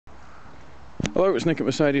Hello, it's Nick at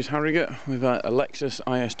Mercedes Harrogate with a Lexus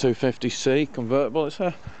IS250C convertible. It's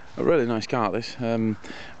a really nice car, this. We'll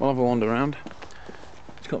have a wander around.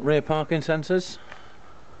 It's got rear parking sensors.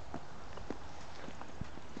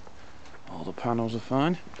 All the panels are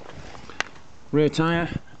fine. Rear tyre,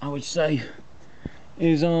 I would say,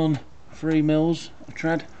 is on 3 mils of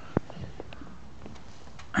tread.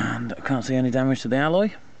 And I can't see any damage to the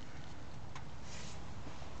alloy.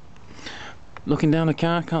 Looking down the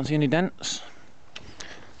car, can't see any dents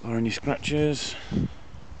or any scratches.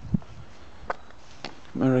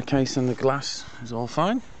 Mirror case and the glass is all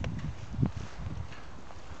fine.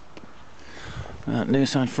 Near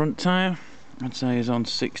side front tyre, I'd say is on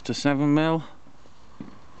 6 to 7 mil.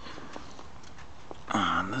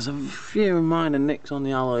 And there's a few minor nicks on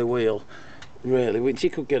the alloy wheel, really, which you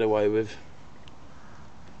could get away with.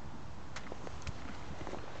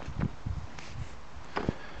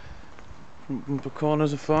 Front bumper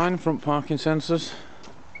corners are fine, front parking sensors.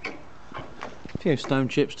 A few stone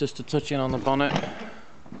chips just to touch in on the bonnet.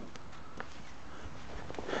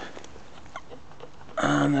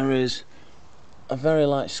 And there is a very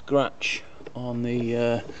light scratch on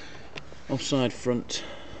the offside front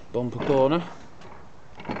bumper corner.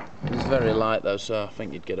 It's very light though, so I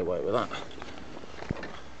think you'd get away with that.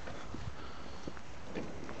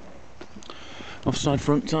 Offside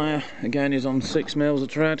front tyre again is on 6 mils of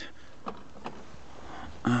tread.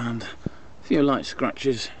 And a few light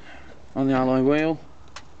scratches on the alloy wheel.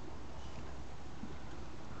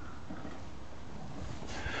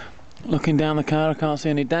 Looking down the car, I can't see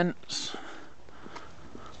any dents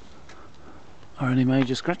or any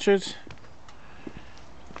major scratches.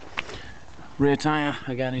 Rear tyre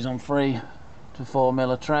again is on 3 to 4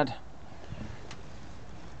 mil of tread,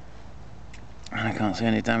 and I can't see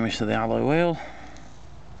any damage to the alloy wheel.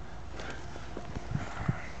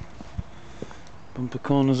 Bumper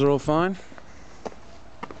corners are all fine.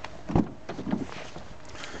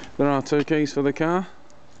 There are 2 keys for the car.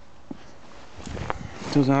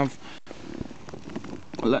 It does have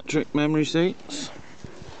electric memory seats.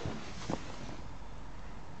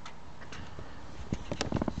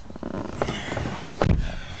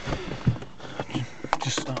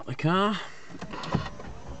 Just start the car.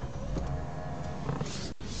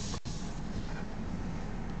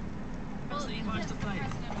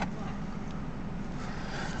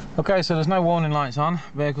 Okay, so there's no warning lights on.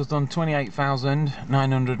 Vehicle's done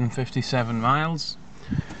 28,957 miles.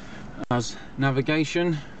 Has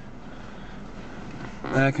navigation,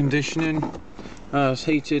 air conditioning, has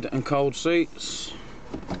heated and cold seats.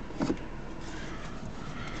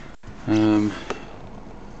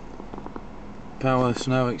 Power,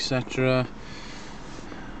 snow, etc.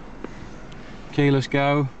 Keyless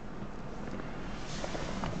go.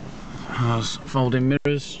 Has folding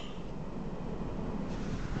mirrors.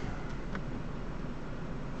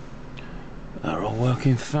 They're all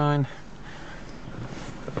working fine.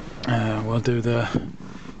 We'll do the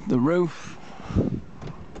roof.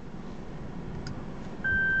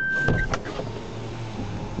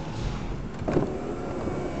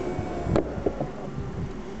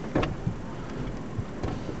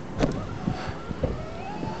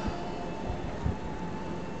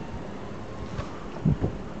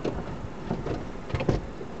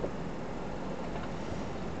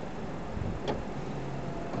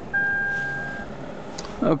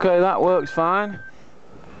 Okay, that works fine.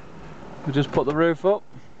 We just put the roof up.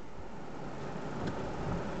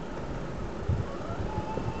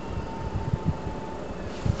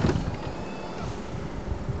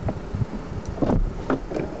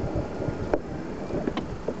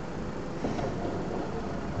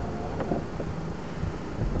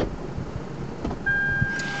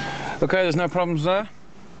 Okay, there's no problems there.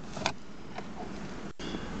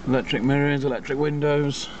 Electric mirrors, electric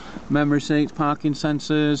windows, memory seats, parking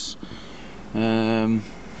sensors,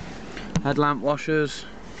 headlamp washers.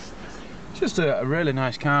 It's just a really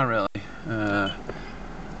nice car, really.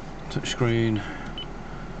 Touchscreen,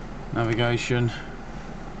 navigation,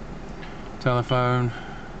 telephone,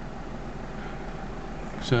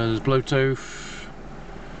 so there's Bluetooth.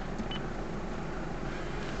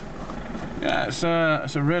 Yeah, it's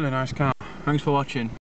a really nice car. Thanks for watching.